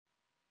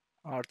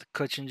Artık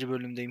kaçıncı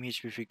bölümdeyim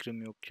hiçbir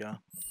fikrim yok ya.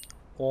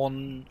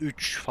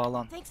 13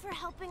 falan.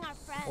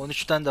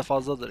 13'ten de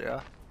fazladır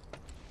ya.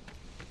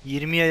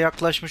 20'ye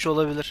yaklaşmış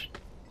olabilir.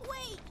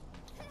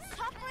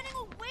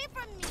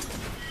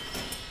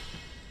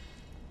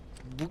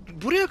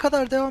 Buraya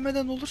kadar devam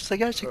eden olursa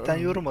gerçekten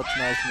yorum atın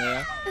altına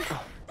ya.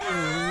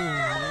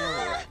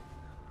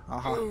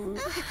 Aha.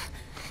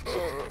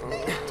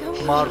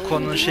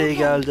 Marco'nun şeyi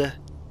geldi.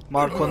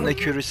 Marco'nun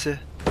ekürüsü.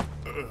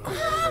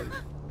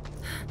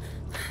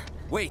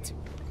 Wait.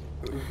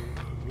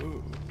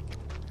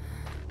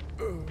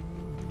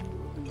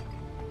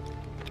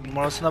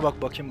 Numarasına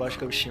bak bakayım,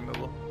 başka bir şey mi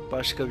bu?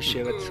 Başka bir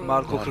şey, evet.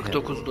 Marco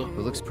 49'du. It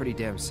looks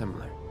pretty damn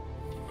similar.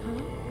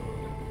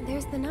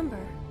 There's the number,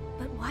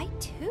 but why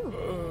two?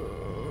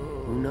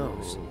 Who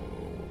knows?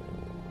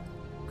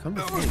 Come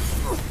to think.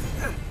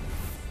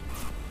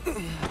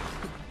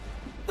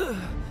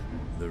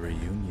 The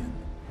reunion.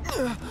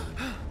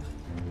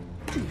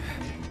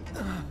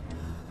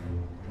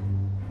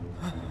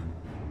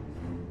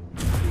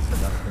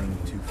 Is nothing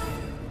to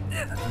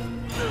fear.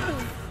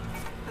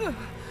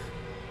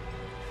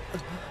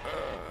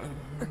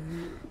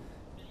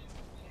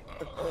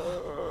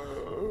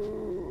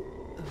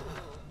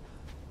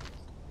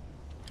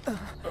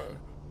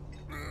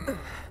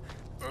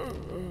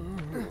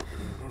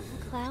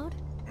 Cloud,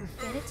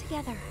 get it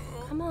together.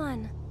 Come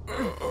on.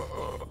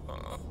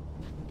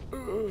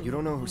 You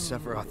don't know who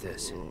Sephiroth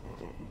is,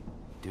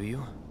 do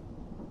you?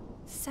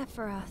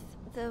 Sephiroth,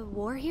 the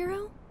war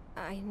hero?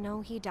 I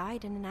know he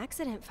died in an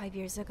accident 5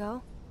 years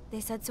ago.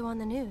 They said so on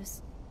the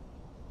news.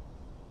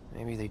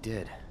 Maybe they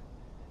did.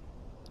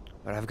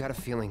 But I've got a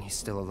feeling he's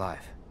still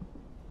alive.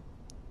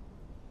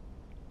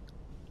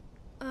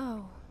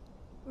 Oh,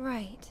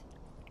 right.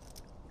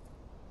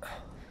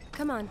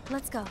 Come on,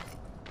 let's go.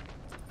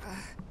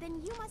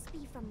 Then you must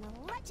be from the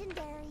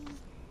legendary...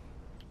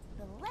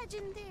 The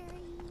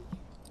legendary...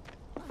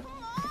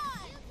 Come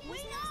on! We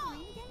know!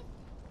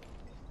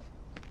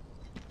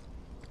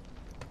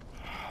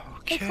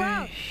 Okay. Hey,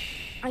 Cloud.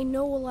 I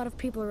know a lot of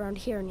people around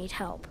here need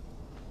help.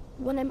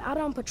 When I'm out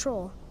on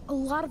patrol, a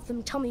lot of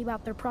them tell me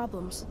about their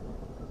problems.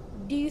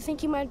 Do you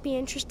think you might be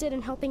interested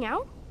in helping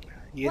out?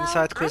 Yeni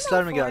side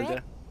questler mi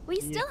geldi? We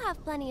still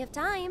have plenty of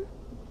time.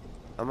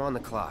 I'm on the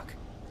clock.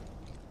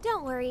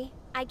 Don't worry,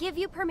 I give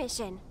you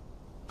permission.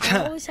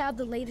 I always have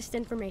the latest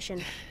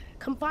information.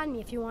 Come find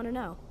me if you want to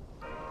know.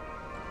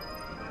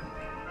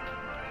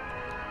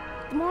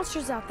 The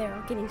monsters out there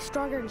are getting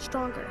stronger and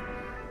stronger.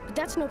 But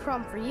that's no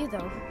problem for you,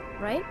 though,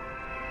 right?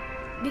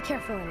 Be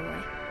careful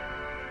anyway.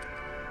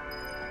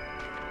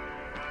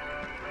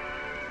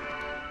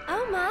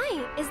 Oh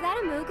my, is that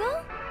a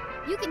Moogle?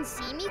 You can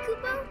see me,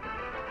 Kupo?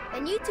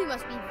 Then you two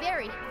must be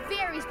very,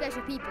 very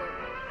special people.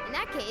 In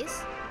that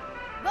case,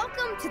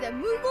 welcome to the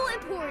Moogle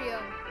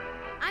Emporium.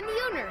 I'm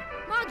the owner,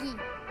 Moggy.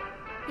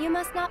 You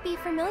must not be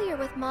familiar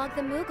with Mog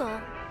the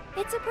Moogle.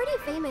 It's a pretty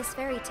famous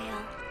fairy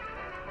tale.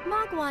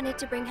 Mog wanted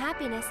to bring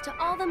happiness to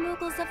all the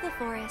Moogles of the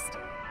forest,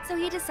 so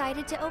he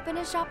decided to open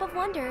a shop of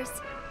wonders.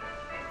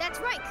 That's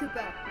right,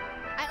 Kupo.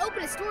 I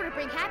opened a store to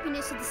bring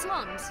happiness to the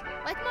slums,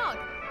 like Mog.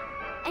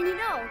 And you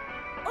know,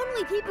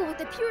 only people with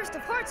the purest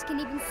of hearts can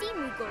even see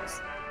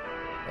Moogles.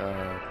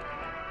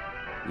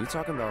 You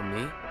talking about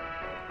me?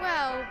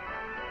 Well,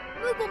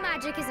 Moogle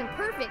magic isn't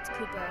perfect,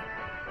 Kupo.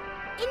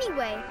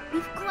 Anyway,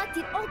 we've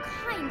collected all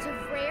kinds of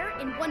rare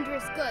and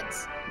wondrous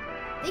goods.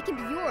 They can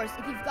be yours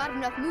if you've got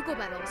enough Moogle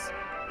medals,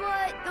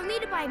 but you'll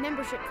need to buy a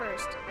membership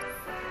first.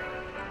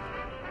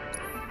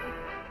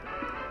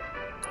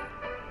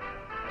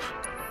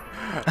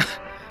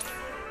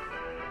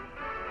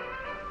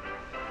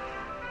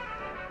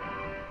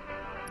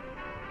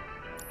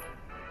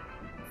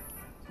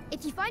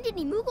 If you find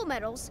any Moogle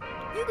medals,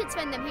 you can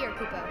spend them here,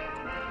 Kupo.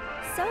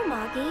 So,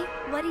 Moggy,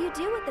 what do you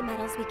do with the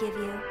medals we give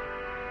you?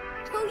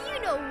 Oh,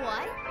 you know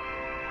what?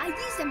 I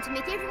use them to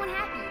make everyone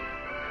happy.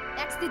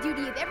 That's the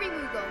duty of every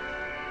Moogle.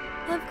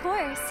 Of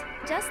course,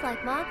 just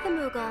like Mog the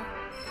Moogle.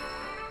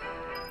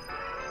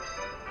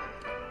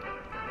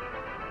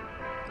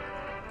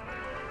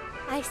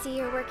 I see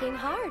you're working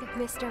hard,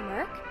 Mr.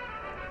 Merc.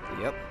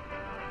 Yep.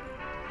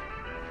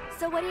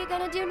 So what are you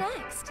gonna do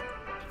next?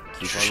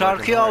 Keep Şu on şarkıyı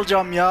working hard.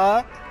 alacağım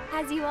ya.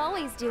 As you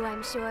always do,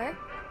 I'm sure.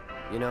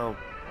 You know,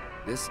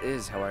 this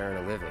is how I earn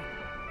a living.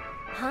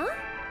 Huh?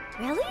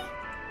 Really?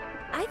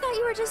 I thought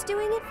you were just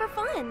doing it for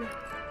fun.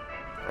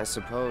 I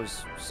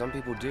suppose some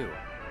people do.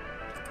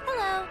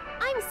 Hello,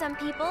 I'm some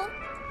people.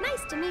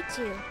 Nice to meet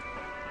you.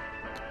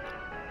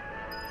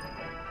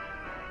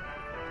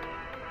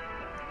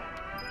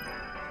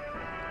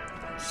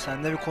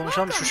 Senle bir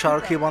konuşalım, şu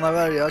şarkıyı bana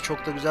ver ya,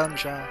 çok da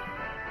güzelmiş ha.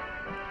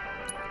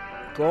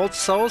 Gold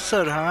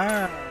Saucer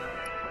ha.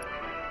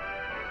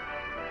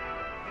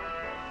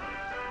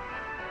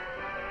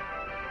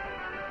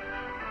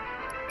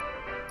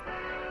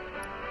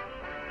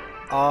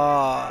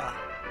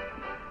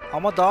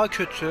 Ama daha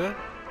kötü.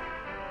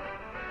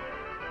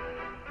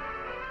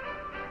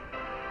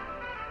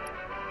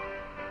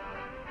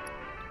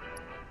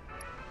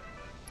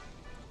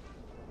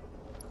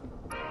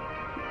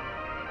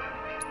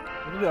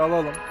 Bunu bir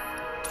alalım.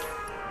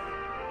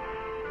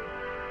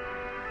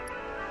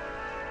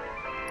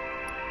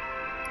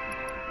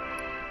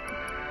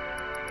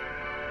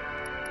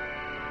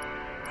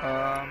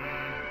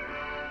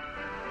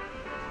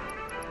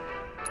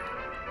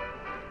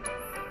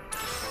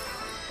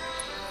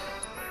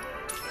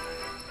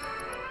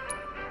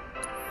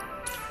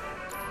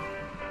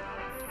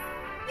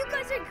 You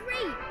guys are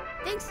great!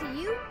 Thanks to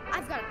you,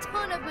 I've got a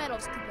ton of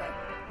medals, Kupo.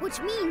 Which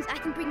means I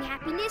can bring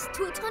happiness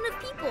to a ton of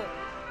people.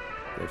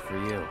 Good for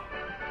you.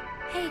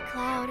 Hey,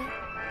 Cloud.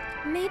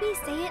 Maybe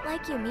say it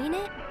like you mean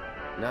it?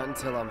 Not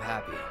until I'm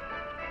happy.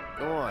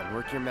 Go on,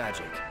 work your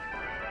magic.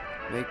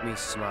 Make me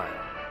smile.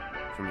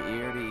 From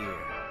ear to ear.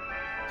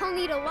 I'll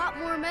need a lot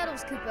more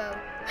medals, Kupo.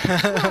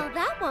 Well,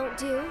 that won't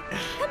do.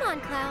 Come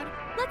on, Cloud.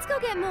 Let's go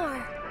get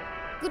more.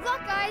 Good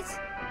luck, guys!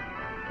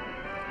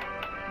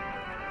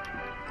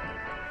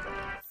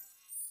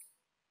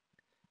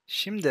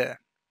 Şimdi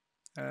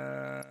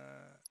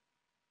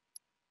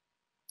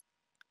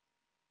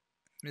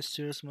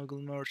Mysterious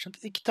Muggle Merchant.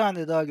 2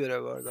 tane daha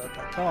görev var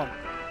zaten. Tamam.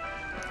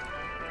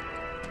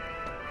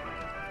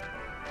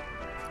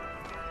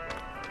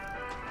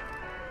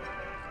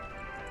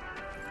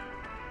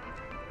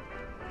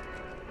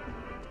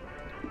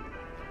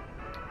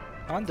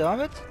 Lan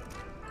devam et.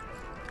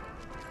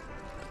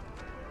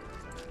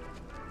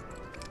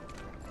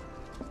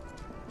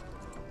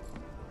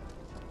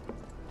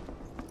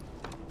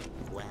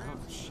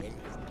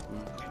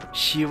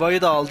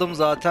 Shiva'yı da aldım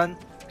zaten.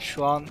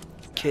 Şu an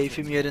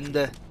keyfim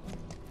yerinde.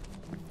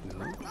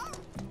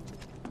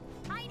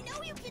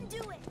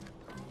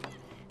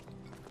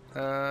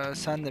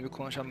 Senle bir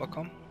konuşalım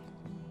bakalım.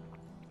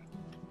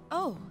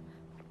 Oh,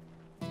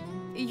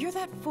 you're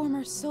that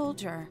former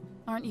soldier,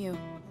 aren't you?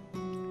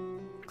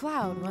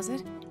 Cloud, was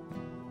it?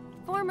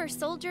 Former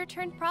soldier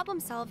turned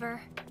problem solver.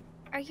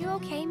 Are you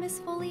okay,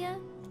 Miss Folia?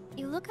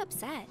 You look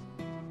upset.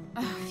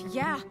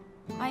 Yeah,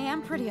 I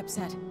am pretty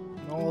upset.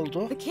 Ne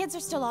oldu? The kids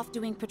are still off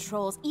doing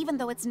patrols, even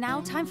though it's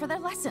now time for their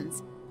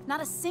lessons.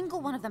 Not a single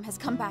one of them has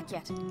come back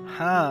yet.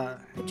 Ha,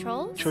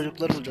 Patrols?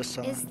 çocukları bulacağız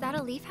sanırım. Is that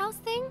a Leaf House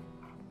thing?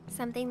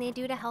 Something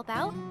they do to help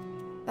out?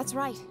 That's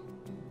right.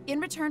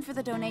 In return for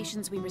the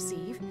donations we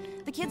receive,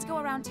 the kids go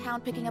around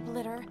town picking up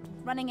litter,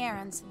 running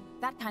errands,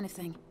 that kind of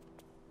thing.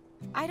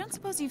 I don't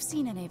suppose you've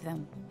seen any of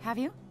them,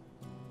 have you?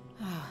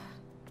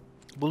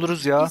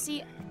 Buluruz ya. You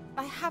see,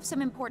 I have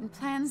some important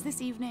plans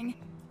this evening,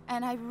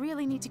 and I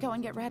really need to go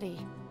and get ready.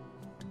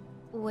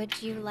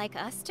 Would you like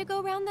us to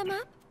go round them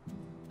up?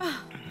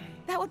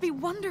 That would be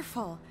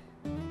wonderful.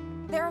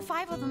 There are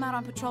 5 of them out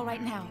on patrol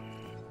right now.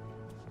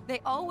 They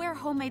all wear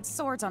homemade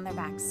swords on their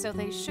backs, so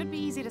they should be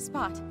easy to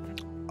spot.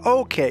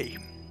 Okay.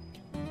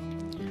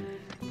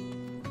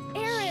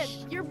 Aaron,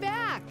 you're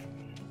back!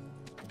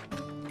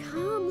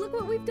 Come, look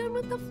what we've done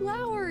with the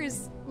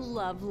flowers.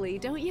 Lovely,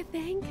 don't you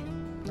think?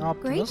 Ne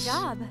yaptınız? Great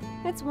job.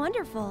 It's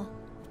wonderful.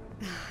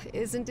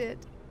 Isn't it?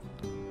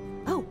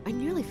 Oh, I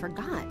nearly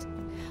forgot.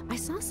 I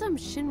saw some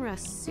Shinra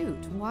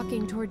suit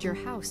walking toward your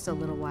house a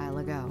little while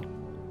ago.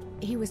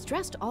 He was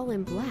dressed all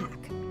in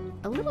black.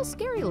 A little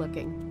scary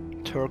looking.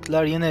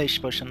 Türkler yine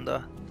iş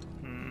başında.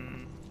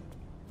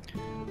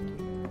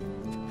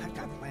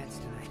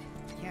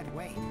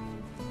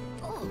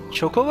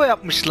 Çokova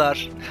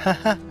yapmışlar.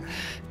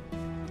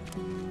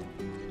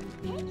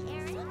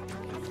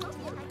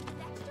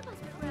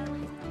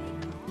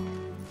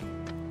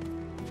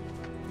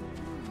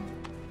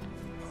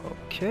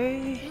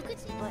 Okay.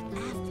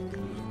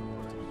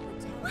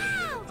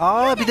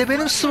 Aa, bir de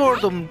benim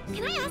sword'um.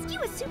 Can I ask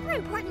you a super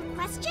important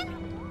question?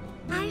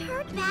 I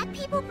heard bad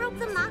people broke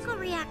the Mako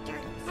reactor,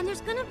 and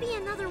there's gonna be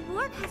another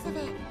war because of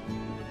it.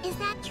 Is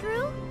that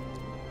true?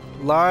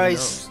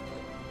 Lies.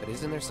 But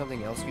isn't there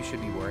something else you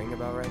should be worrying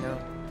about right now?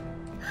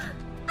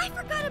 I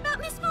forgot about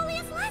Miss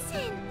Folia's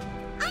lesson.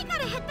 I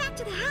gotta head back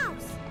to the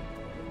house.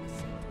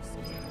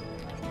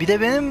 Bir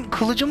de benim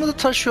kılıcımı da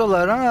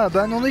taşıyorlar ha.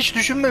 Ben onu hiç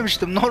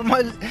düşünmemiştim.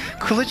 Normal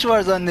kılıç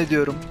var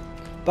zannediyorum.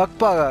 Bak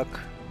bak.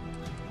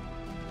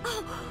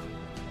 Oh,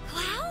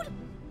 Cloud?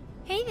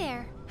 Hey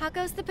there.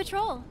 How goes the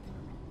patrol?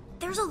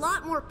 There's a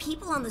lot more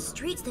people on the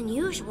streets than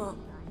usual.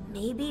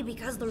 Maybe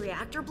because the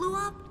reactor blew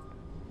up?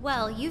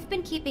 Well, you've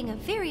been keeping a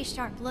very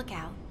sharp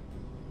lookout.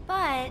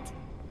 But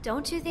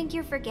don't you think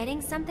you're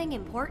forgetting something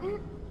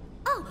important?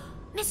 Oh,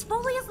 Miss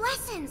Folia's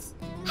lessons.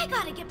 I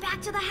gotta get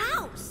back to the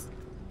house.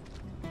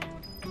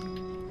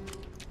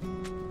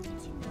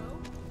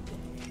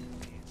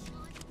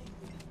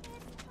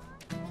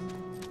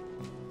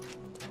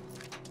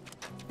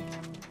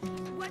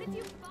 What if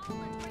you fall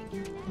and break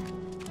your neck?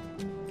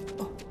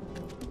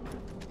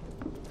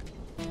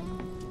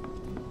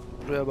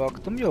 Buraya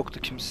baktım, yoktu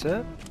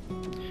kimse.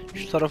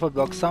 Şu tarafa bir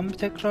baksam bir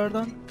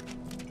tekrardan.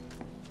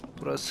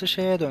 Burası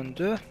şeye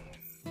döndü.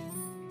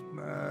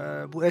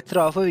 Bu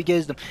etrafı bir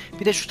gezdim.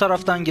 Bir de şu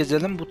taraftan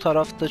gezelim. Bu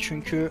tarafta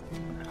çünkü...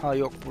 Ha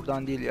yok,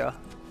 buradan değil ya.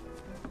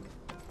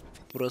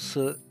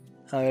 Burası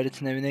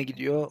Hayalet'in evine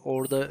gidiyor.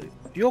 Orada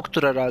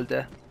yoktur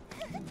herhalde.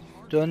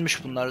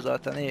 Dönmüş bunlar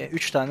zaten. İyi,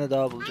 3 tane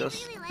daha bulacağız. I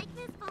really like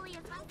Miss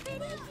Folia's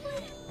outfit.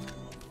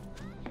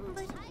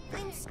 But I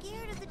I'm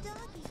scared of the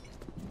doggy.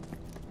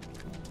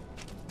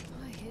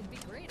 It'd be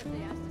great if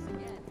they asked us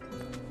again.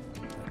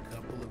 A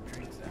couple of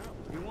drinks out.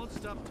 We won't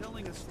stop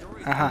telling us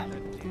stories Aha. about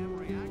that damn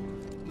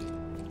reactor.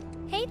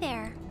 Hey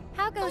there.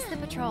 How goes the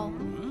patrol?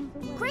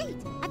 Great!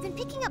 I've been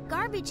picking up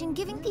garbage and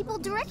giving people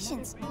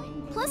directions.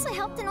 Plus, I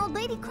helped an old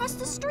lady cross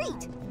the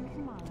street.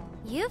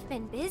 You've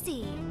been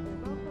busy.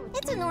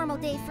 It's a normal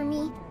day for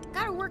me.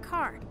 Gotta work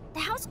hard. The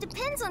house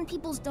depends on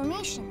people's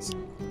donations.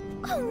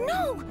 Oh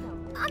no!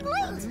 I'm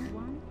late!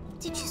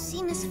 Did you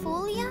see Miss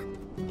Folia?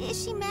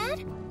 Is she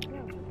mad?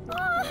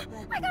 Oh,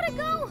 I gotta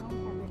go!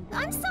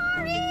 I'm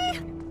sorry!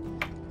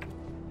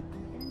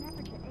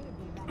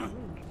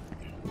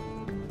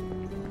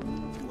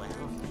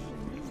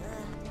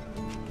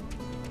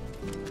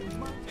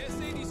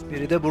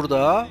 Biri de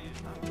burada.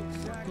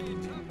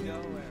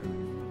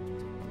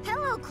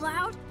 Hello,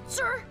 Cloud.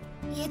 Sir,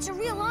 it's a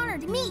real honor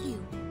to meet you.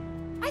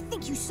 I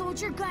think you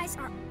soldier guys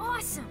are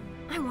awesome.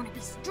 I want to be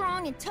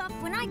strong and tough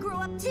when I grow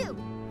up, too.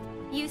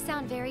 You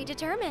sound very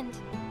determined.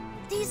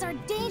 These are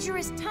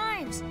dangerous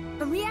times.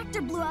 A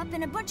reactor blew up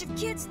and a bunch of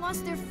kids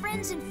lost their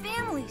friends and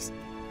families.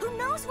 Who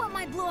knows what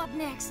might blow up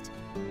next?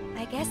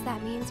 I guess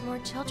that means more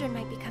children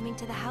might be coming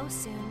to the house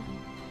soon.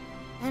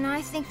 And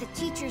I think the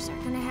teachers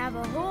are gonna have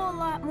a whole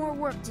lot more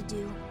work to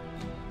do.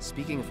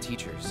 Speaking of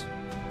teachers,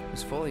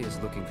 Miss Foley is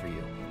looking for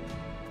you.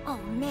 Oh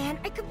man,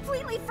 I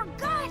completely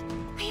forgot!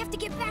 I have to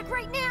get back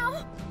right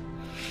now!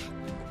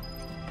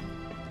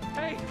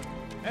 Hey,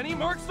 any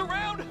mercs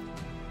around?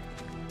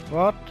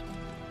 What?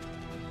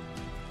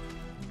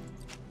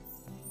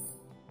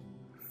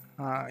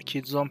 Ha,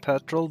 Kids on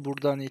Patrol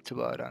buradan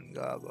itibaren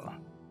galiba.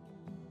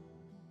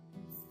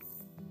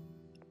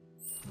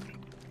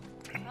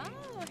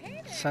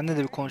 Seninle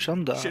de bir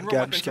konuşalım da Shinra weapons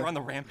are gelmişken. on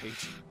the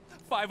rampage.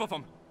 5 of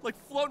them, like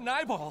floating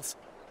eyeballs.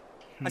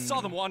 I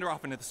saw them wander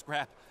off into the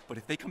scrap, but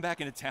if they come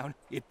back into town,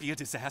 it'd be a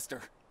disaster.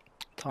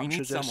 We Tam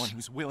need someone çözeriz.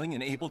 who's willing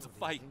and able to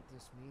fight.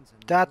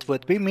 That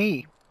would be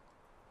me.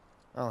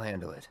 I'll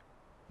handle it.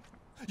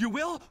 You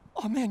will?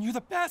 Oh man, you're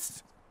the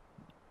best!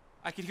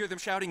 I could hear them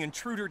shouting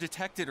intruder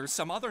detected or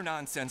some other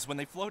nonsense when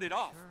they floated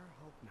off.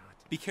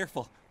 Be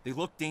careful, they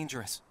look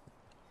dangerous.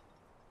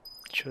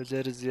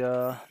 Çözeriz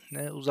ya.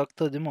 Ne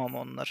uzakta değil mi ama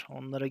onlar?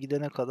 Onlara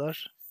gidene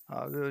kadar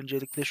abi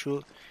öncelikle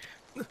şu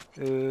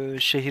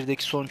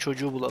şehirdeki son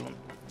çocuğu bulalım.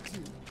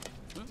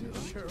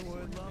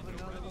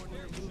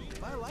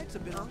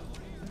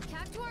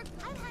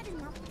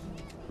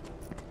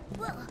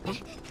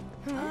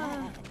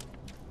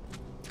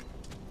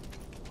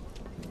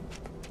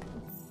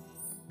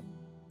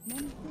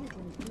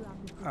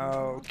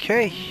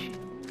 Okay.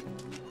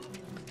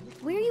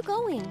 Where are you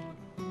going?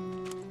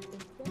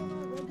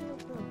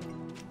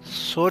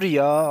 Sorry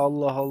ya,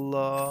 Allah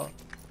Allah.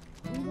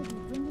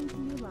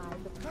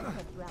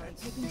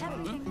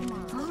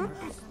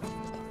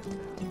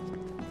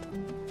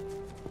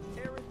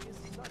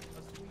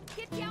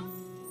 Get down!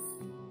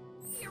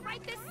 You're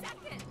right this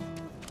second!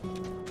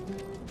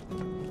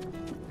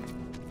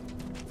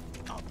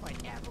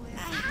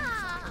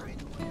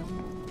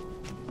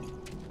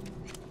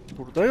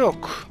 Burada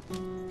yok.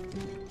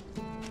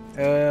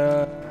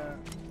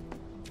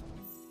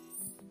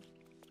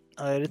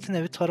 Hayret'in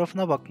evi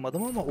tarafına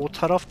bakmadım ama o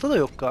tarafta da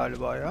yok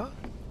galiba ya.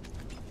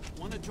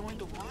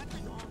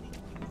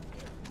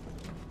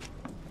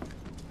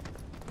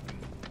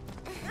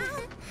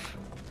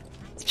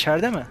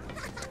 İçeride mi?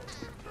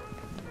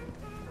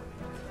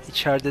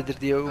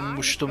 İçeridedir diye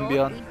ummuştum bir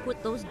an.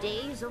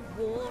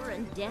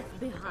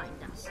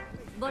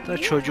 Da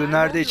çocuğu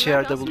nerede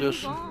içeride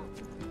buluyorsun?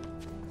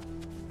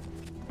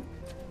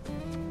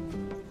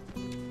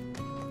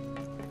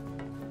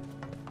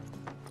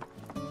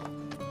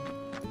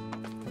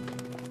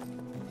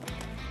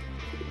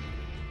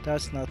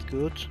 That's not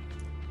good.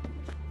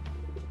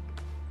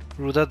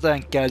 Ruda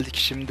denk geldik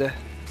şimdi.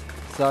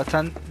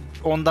 Zaten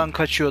ondan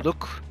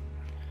kaçıyorduk.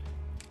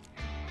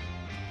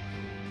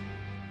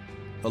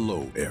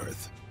 Hello,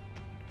 Aerith.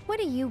 What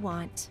do you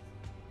want?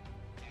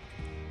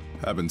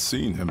 Haven't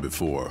seen him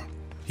before.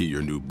 He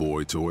your new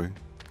boy toy?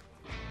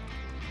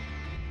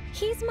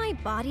 He's my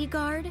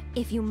bodyguard,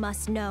 if you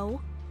must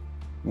know.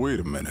 Wait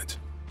a minute.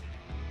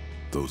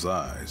 Those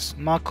eyes.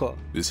 Mako.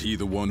 Is he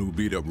the one who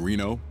beat up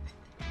Reno?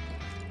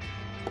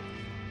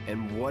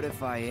 And what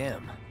if I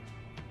am?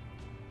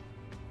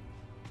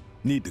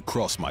 Need to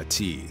cross my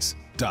T's,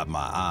 dot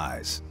my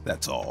I's,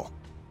 that's all.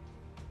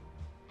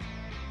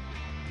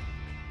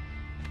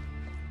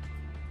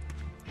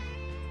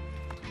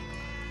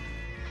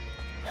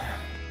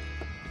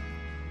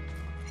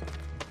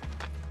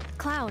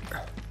 Cloud,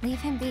 leave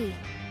him be.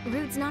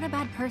 Rude's not a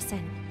bad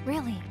person,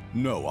 really.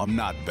 No, I'm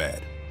not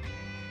bad.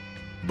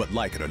 But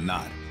like it or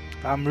not,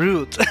 I'm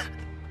rude.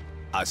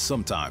 I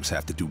sometimes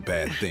have to do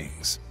bad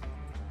things.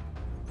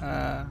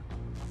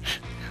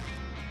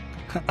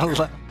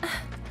 Allah.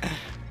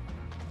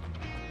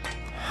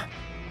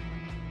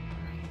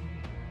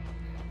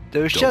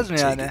 Dövüşeceğiz mi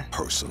Don't take yani? it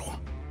personal.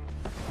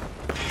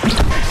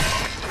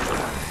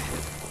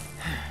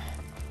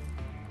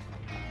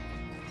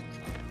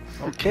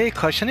 Okay,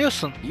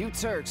 kaşınıyorsun. You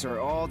Turks are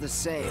all the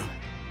same.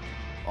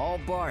 All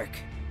bark,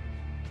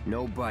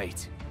 no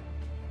bite.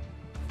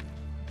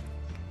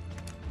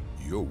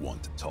 You're one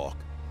to talk.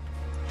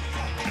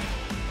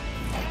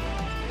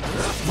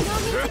 No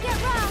need to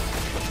get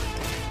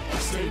rough.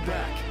 Stay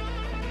back.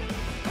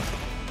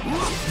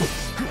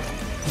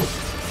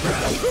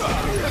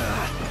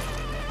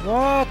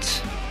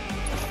 What?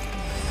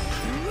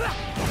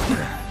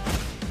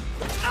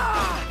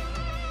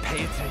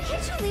 Pay attention.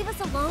 Can't you leave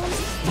us alone?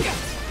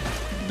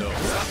 No.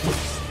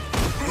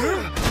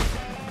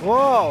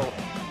 Whoa.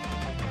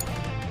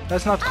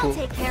 That's not I'll cool.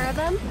 take care of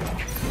him.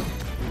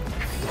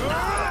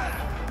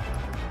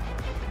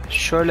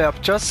 Şöyle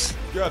yapacağız.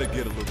 Gotta get a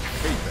little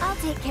payback. I'll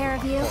take care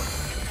of you.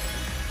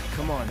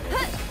 Come on, man.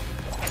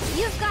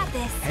 You've got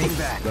this. Hang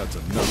back. That's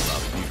enough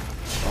out of you.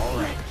 All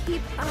right.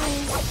 Keep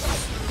eyeing.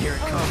 Here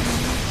it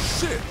comes.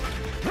 Shit!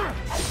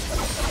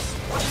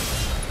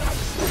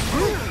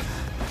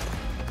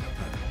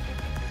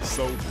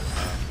 Soldier.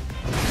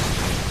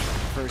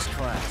 First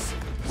class.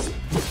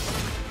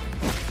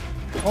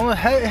 Onu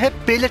hep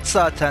belirt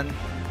zaten.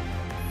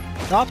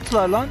 Ne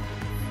yaptılar lan?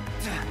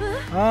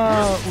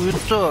 Aa,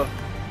 uyuttu.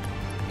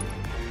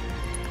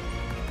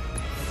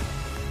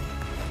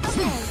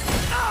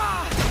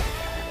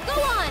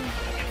 Go on.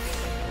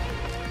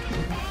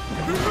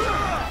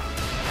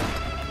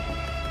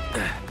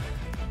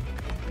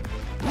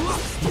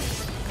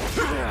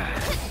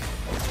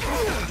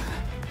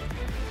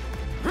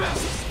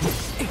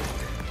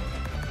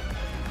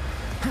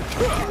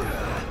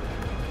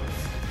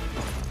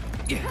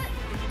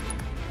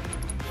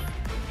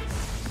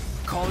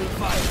 Calling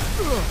fire.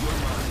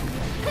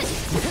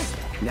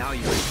 Now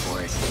you're ready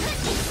for it.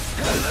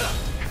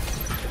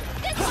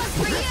 This one's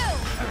for you.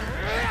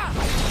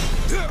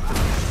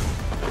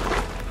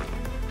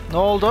 Ne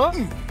oldu?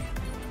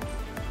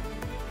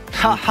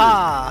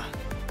 Haha.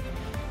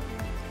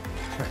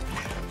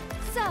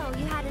 So,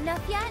 you had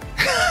enough yet?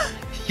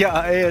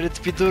 Ya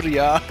Erit bir dur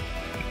ya.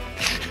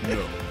 No.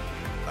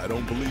 I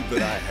don't believe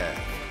that I have.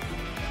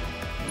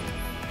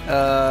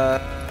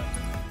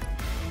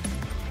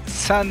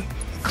 Sen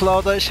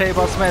Cloud'a şey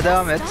basmaya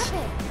devam et. Stop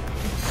it.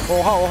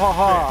 Oha oha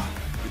oha.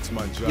 It's my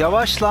job.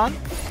 Yavaş lan.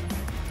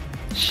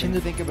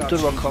 Şimdi Think about dur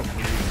changing bakalım.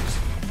 careers.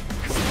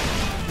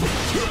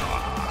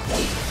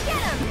 Get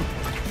him.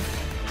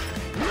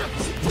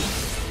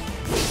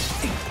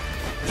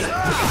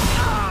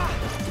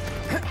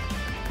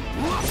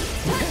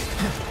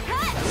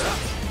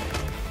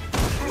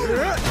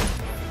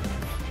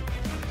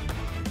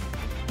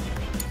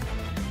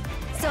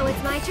 So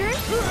it's my turn?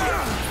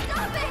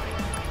 Stop it!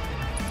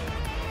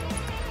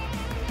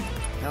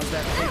 How's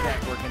that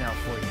payback working out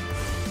for you?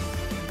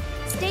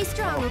 Stay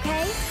strong,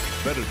 okay?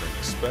 Better than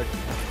expected.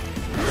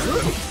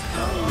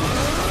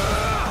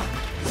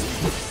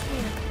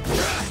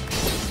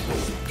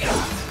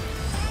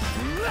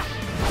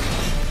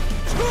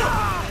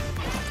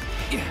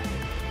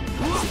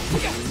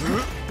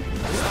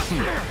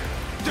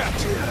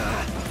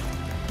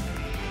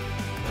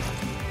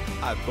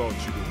 I thought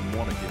you didn't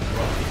want to get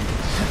rough.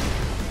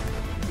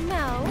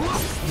 No,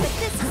 but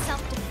this is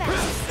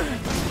self-defense.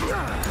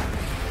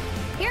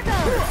 Here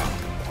goes.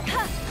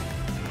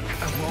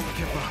 I won't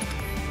give up.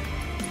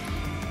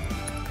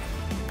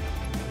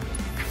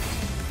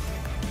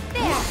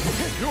 There,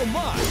 You're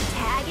mine!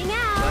 tagging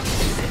out.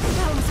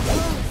 That was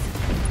close.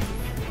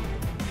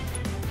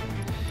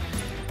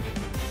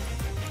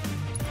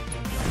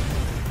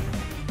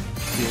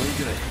 Feeling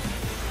good.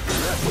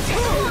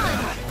 Come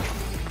on.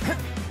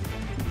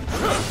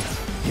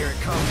 Here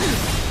it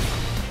comes.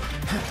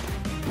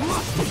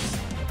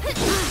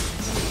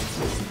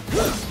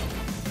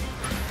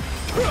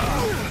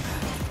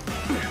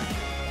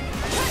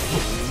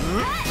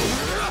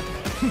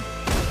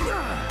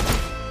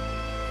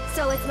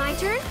 So it's my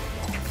turn?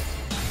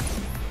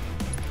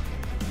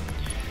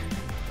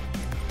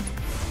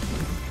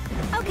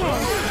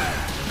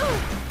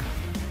 Okay.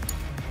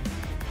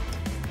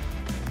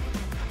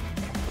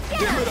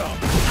 Give it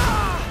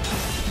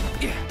up!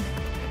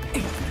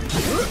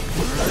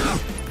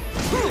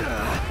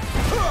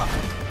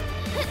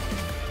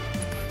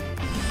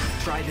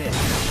 Try this.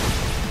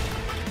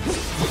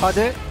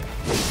 Hadi.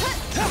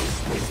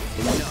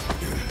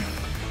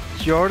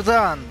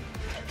 Jordan.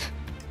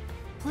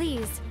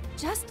 Please,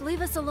 just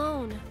leave us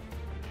alone.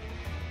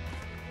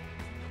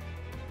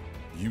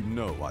 You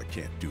know I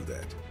can't do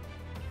that.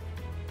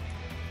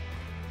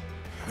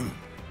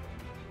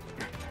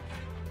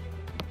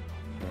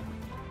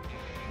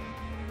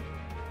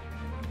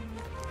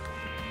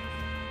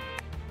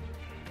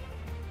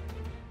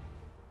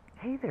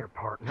 Hey there,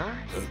 partner.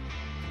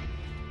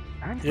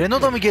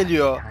 Renault da mı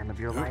geliyor? Time of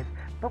your life,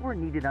 but we're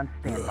needed on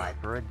standby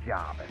for a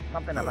job.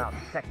 Something about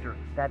Sector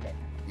 7.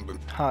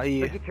 Ha So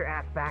iyi. get your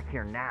ass back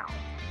here now.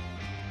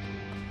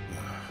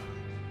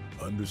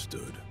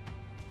 Understood.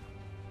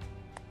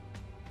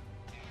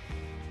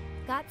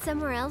 Got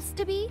somewhere else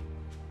to be?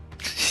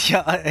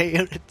 Ya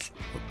Erit.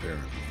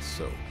 Apparently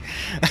so.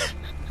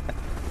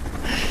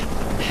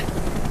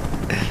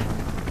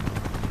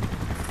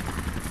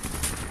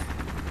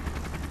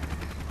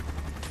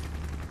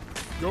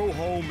 Go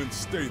home and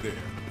stay there.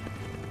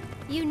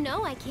 You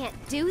know I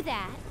can't do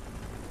that.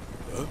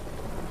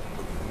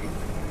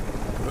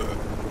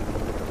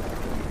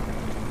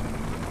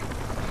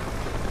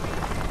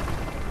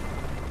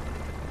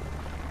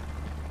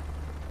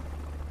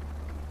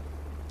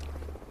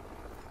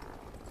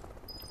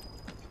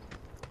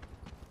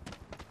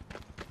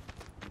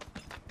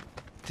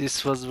 This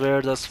was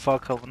weird as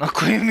fuck, amına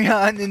koyayım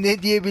yani,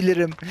 ne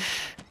diyebilirim.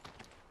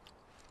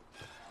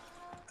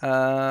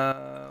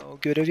 O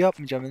görevi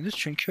yapmayacağım henüz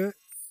çünkü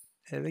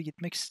eve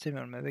gitmek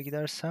istemiyorum. Eve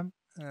gidersem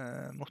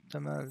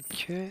muhtemel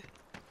ki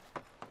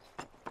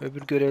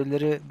öbür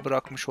görevleri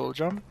bırakmış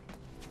olacağım.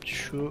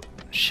 Şu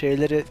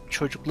şeyleri,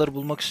 çocukları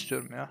bulmak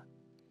istiyorum ya.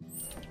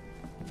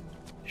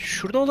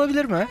 Şurada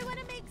olabilir mi?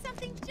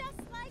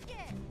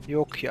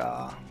 Yok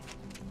ya.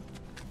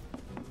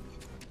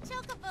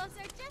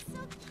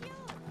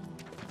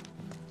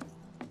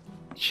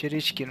 İçeri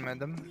hiç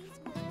girmedim.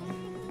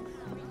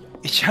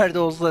 İçeride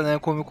olsa ne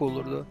komik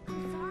olurdu.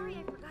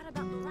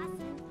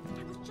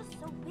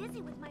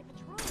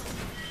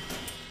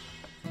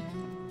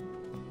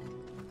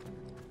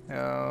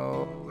 Ya,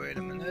 wait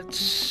a minute.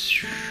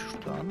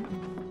 Şuradan.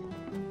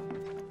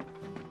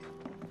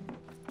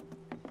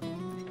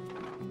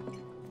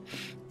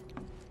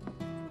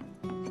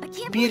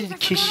 Bir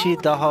kişi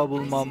daha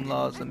bulmam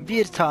lazım.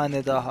 Bir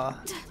tane daha.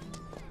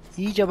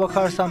 İyice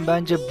bakarsam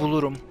bence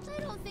bulurum.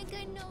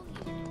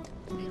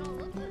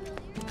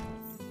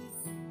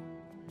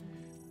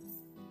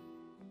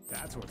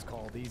 That's what's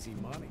called easy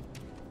money.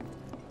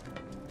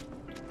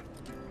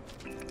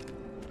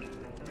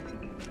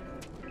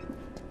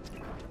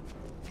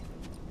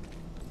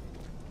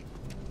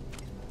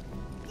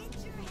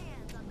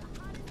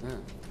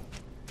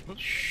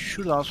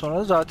 Şuradan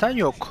sonra zaten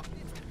yok.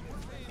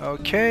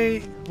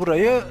 Okey,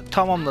 burayı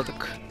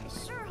tamamladık.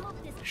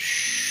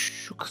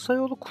 Şu kısa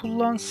yolu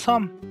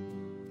kullansam,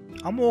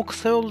 ama o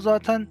kısa yol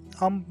zaten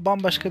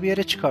bambaşka bir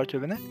yere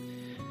çıkartıyor beni.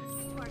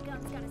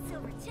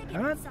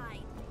 Hemen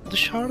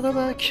dışarıda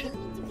belki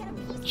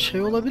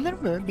şey olabilir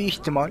mi? Bir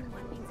ihtimal.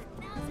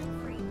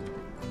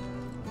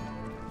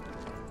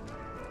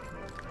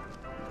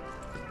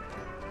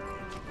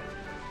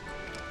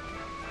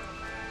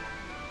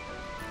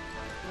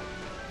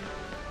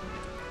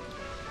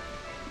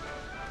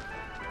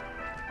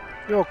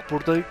 Yok,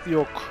 burada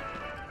yok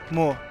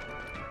mu?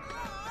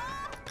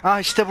 Ah,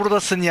 işte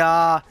buradasın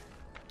ya.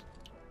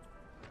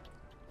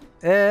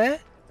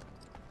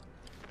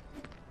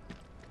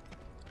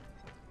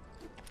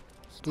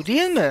 Bu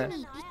değil mi?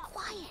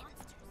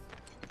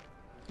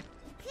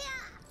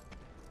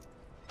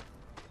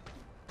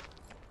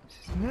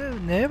 Siz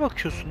neye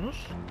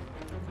bakıyorsunuz?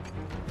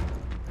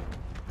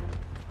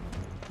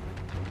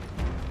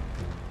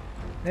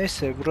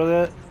 Neyse,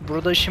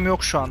 burada işim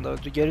yok şu anda.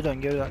 Geri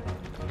dön, geri dön.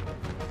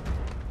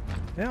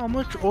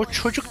 Ama o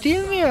çocuk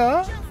değil mi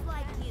ya?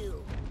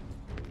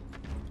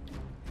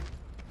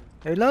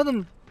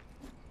 Evladım,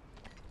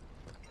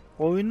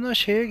 oyununa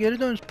şeye geri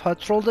dön.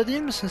 Patrolda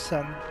değil misin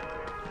sen?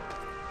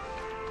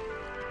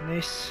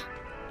 Neyse.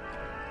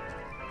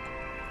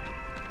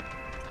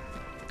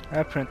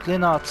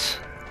 Apparently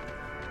not.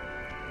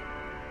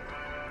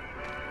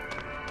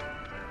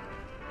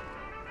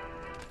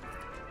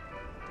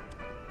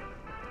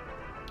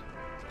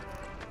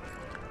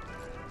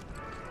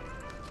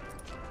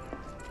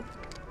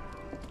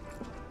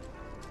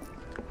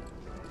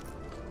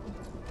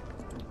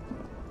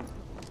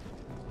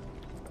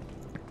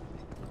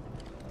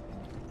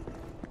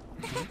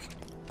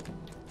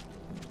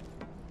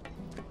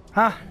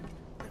 Hah.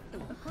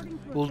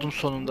 Buldum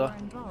sonunda.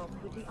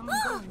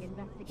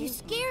 You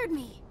scared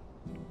me.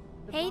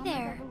 Hey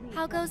there,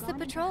 how goes the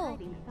patrol?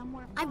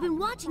 I've been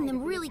watching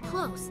them really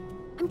close.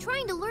 I'm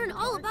trying to learn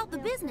all about the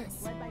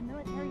business.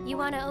 You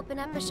want to open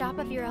up a shop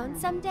of your own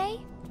someday?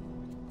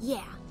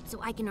 Yeah,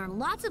 so I can earn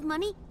lots of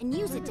money and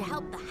use it to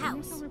help the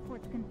house.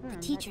 The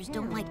teachers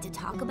don't like to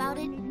talk about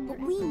it, but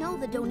we know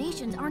the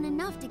donations aren't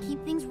enough to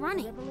keep things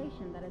running.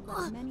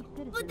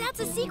 But that's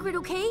a secret,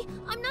 okay?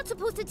 I'm not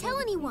supposed to tell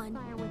anyone.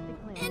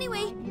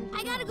 Anyway,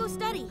 I gotta go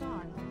study.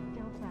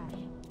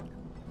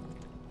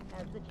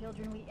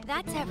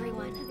 That's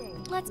everyone.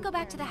 Let's go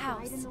back to the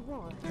house.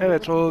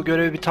 Evet, o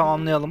görevi bir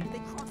tamamlayalım.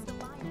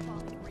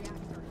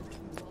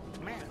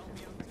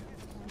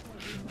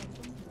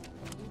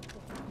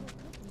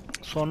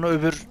 Sonra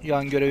öbür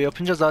yan görevi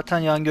yapınca zaten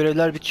yan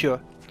görevler bitiyor.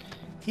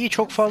 İyi,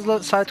 çok fazla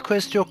side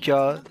quest yok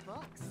ya.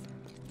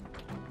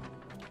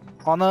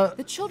 Ana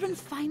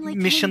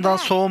mission'dan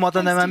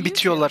soğumadan hemen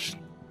bitiyorlar.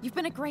 You've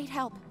been a great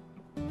help.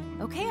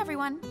 Okay,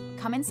 everyone,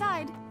 come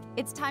inside.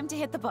 It's time to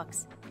hit the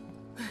books.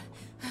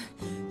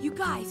 You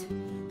guys,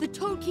 the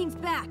Toad King's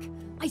back.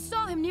 I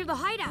saw him near the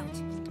hideout.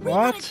 We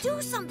What? gotta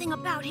do something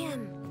about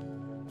him.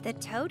 The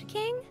Toad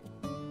King?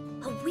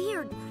 A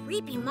weird,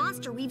 creepy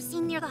monster we've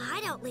seen near the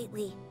hideout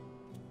lately.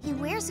 He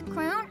wears a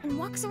crown and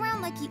walks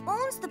around like he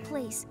owns the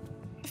place.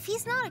 If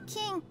he's not a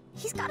king,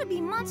 he's gotta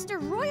be monster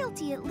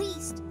royalty at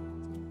least.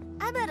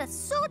 I bet a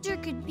soldier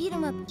could beat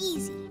him up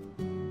easy.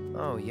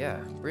 Oh yeah,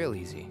 real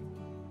easy.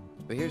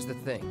 But here's the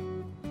thing.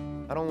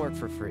 I don't work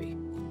for free.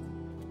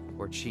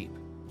 or cheap.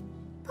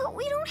 But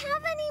we don't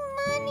have any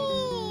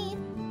money.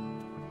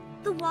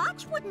 The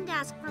watch wouldn't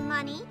ask for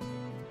money.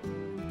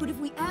 But if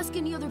we ask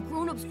any other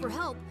grown-ups for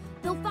help,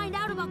 they'll find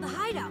out about the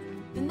hideout,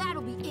 and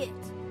that'll be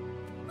it.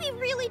 We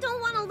really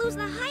don't want to lose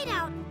the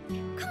hideout.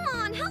 Come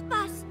on, help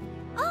us.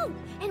 Oh,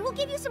 and we'll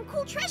give you some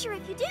cool treasure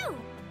if you do.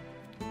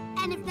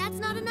 And if that's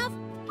not enough,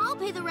 I'll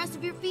pay the rest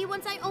of your fee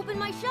once I open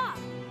my shop.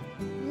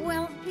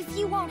 Well, if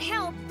you won't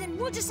help, then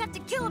we'll just have to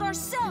kill it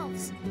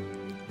ourselves.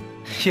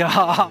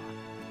 Ya.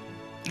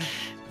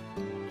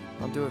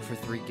 I'll do it for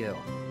 3 gil.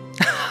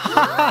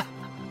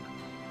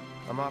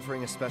 I'm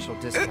offering a special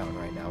discount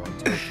right now on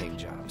Toad King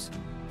jobs.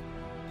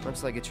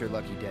 Looks like it's your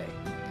lucky day.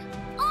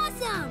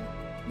 Awesome!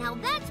 Now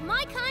that's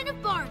my kind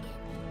of bargain.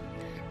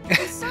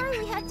 I'm sorry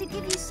we had to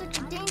give you such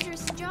a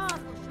dangerous job,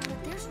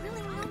 but there's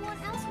really no one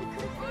else we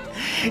could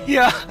have.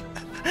 Ya.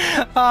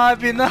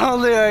 Abi ne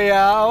oluyor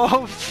ya?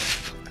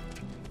 Of.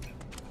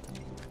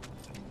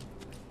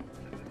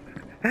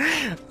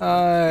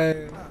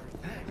 Ay.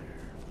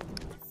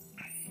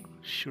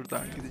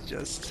 Şuradan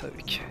gideceğiz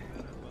tabii ki.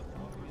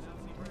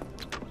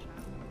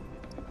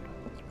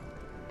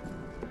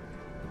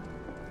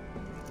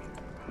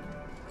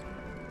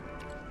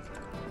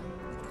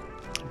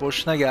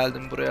 Boşuna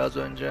geldim buraya az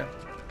önce.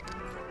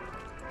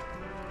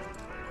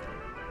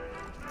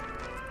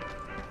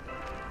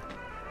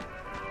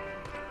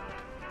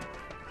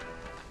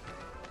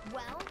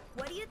 Well,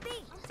 what do you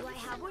think? Do I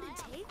have what it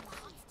takes?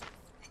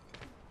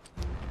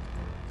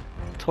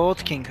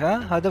 Toad King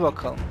ha? Hadi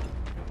bakalım.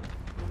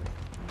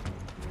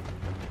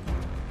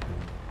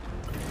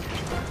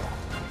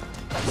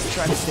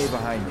 Try to stay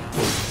behind me.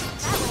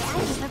 That way I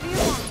can cover your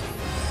back.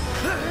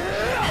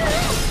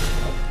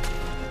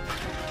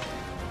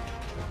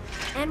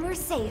 And we're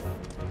safe.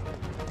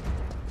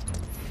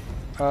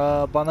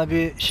 Bana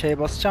bir şey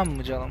basacağım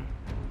mı canım?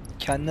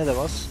 Kendine de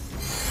bas.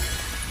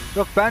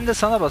 Yok ben de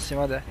sana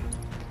basayım hadi.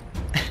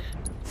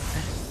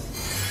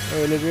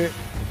 Öyle bir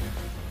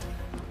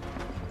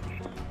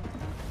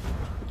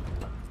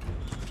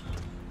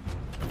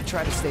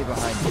Try to stay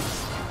behind me.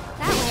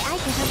 That way I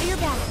can cover your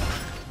back.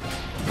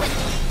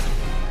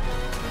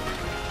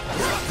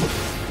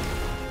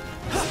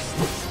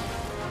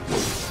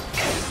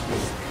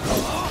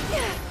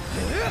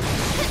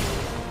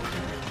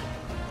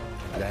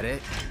 That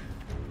it?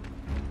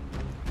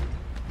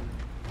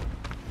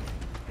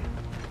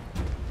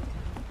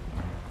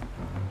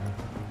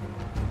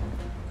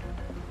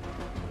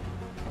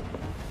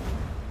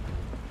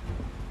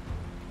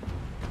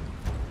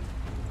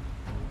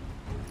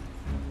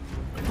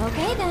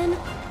 Okay then.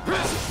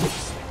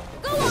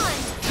 Go on!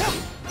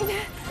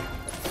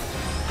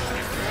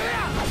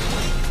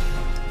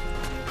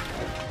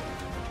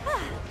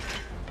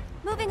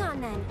 Moving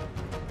on then.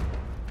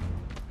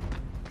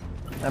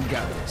 I've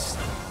got this.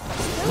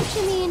 Don't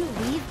you mean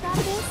we've got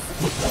this?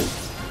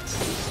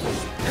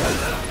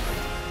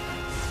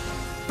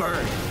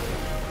 Burn!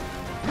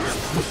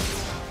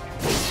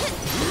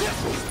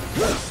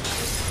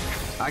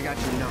 I got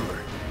your number.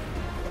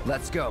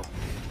 Let's go.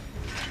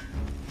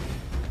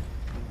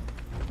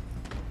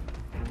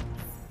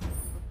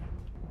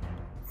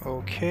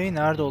 okey.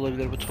 Nerede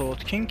olabilir bu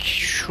Toad King?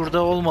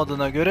 Şurada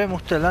olmadığına göre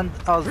muhtemelen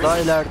az daha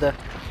ileride.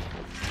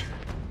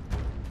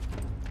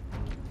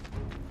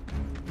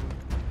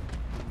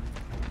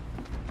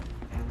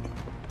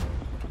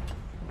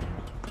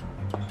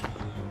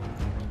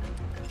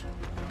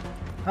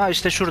 Ha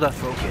işte şurada.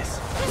 Focus.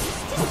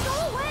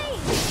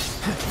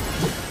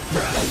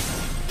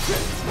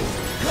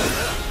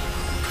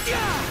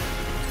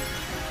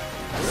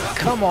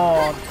 Come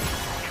on.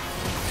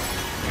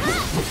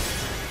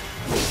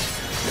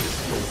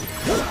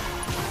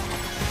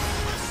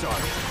 Sorry.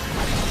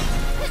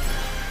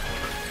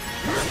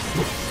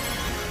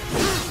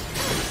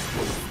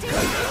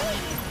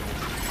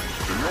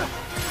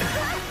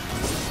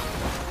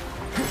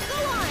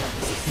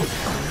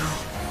 Oh no.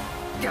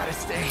 Gotta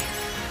stay.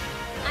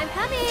 I'm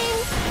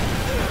coming.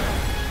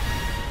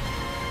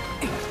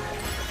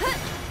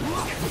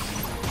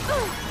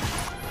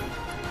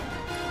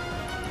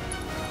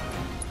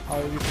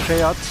 Abi bir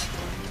prey at.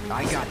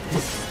 I got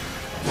this.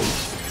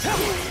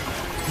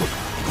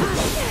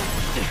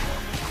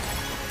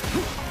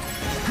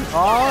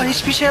 Aa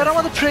hiçbir şey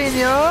yaramadı prey'in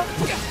ya.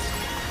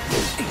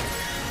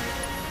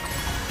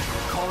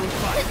 Calling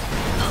fire.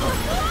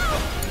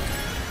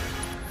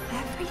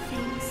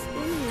 Everything's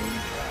spinning.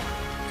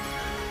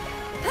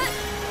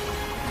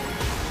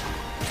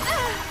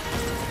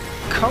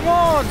 Come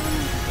on.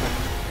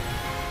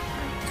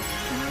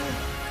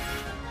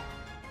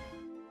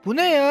 Bu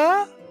ne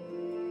ya?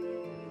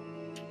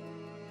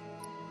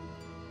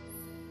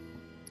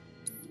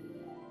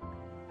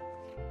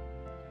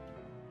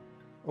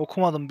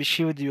 Okumadım, bir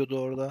şey diyordu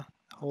orada.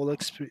 All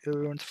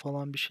experience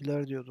falan bir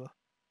şeyler diyordu.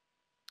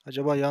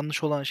 Acaba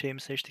yanlış olan şey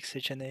mi seçtik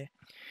seçeneği?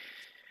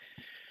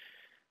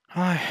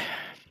 Ay.